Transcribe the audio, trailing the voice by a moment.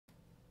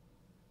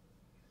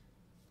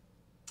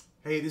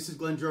Hey, this is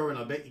Glen Drover, and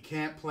I'll bet you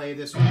can't play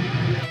this one.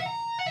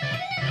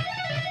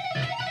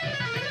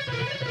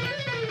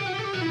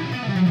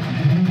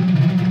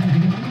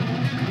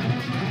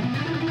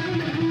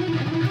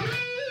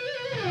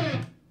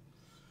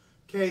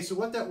 Okay, so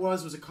what that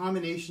was a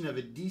combination of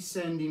a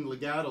descending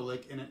legato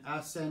lick and an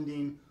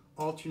ascending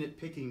alternate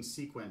picking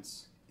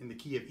sequence in the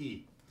key of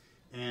E.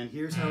 And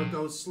here's how it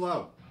goes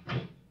slow.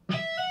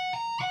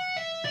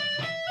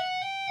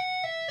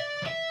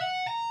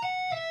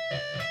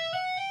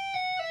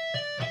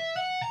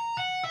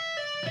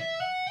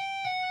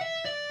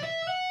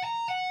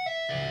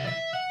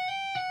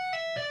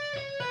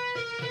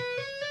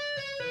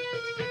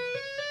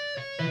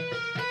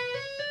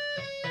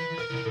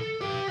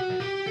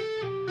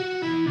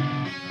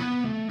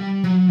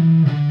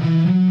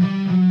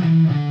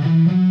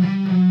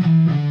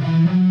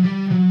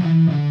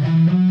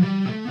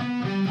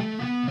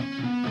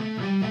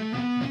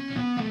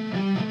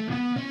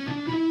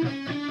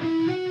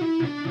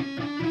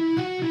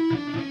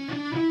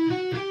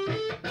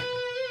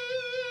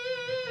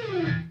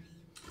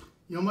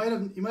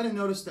 You might have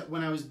noticed that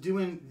when I was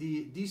doing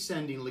the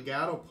descending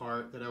legato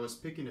part that I was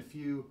picking a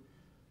few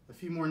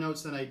more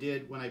notes than I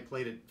did when I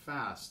played it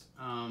fast.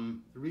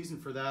 The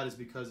reason for that is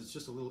because it's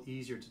just a little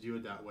easier to do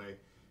it that way.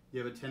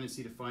 You have a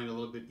tendency to find it a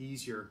little bit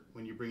easier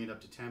when you bring it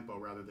up to tempo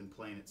rather than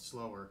playing it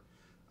slower.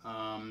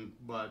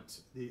 But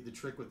the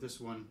trick with this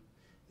one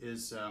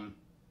is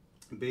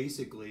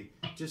basically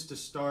just to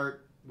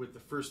start with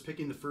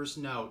picking the first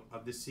note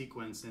of this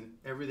sequence, and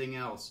everything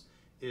else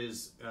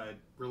is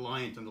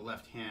reliant on the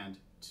left hand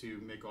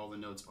to make all the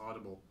notes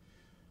audible,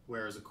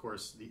 whereas of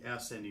course the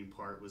ascending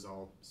part was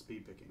all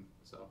speed picking.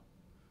 So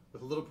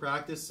with a little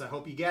practice, I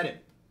hope you get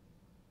it.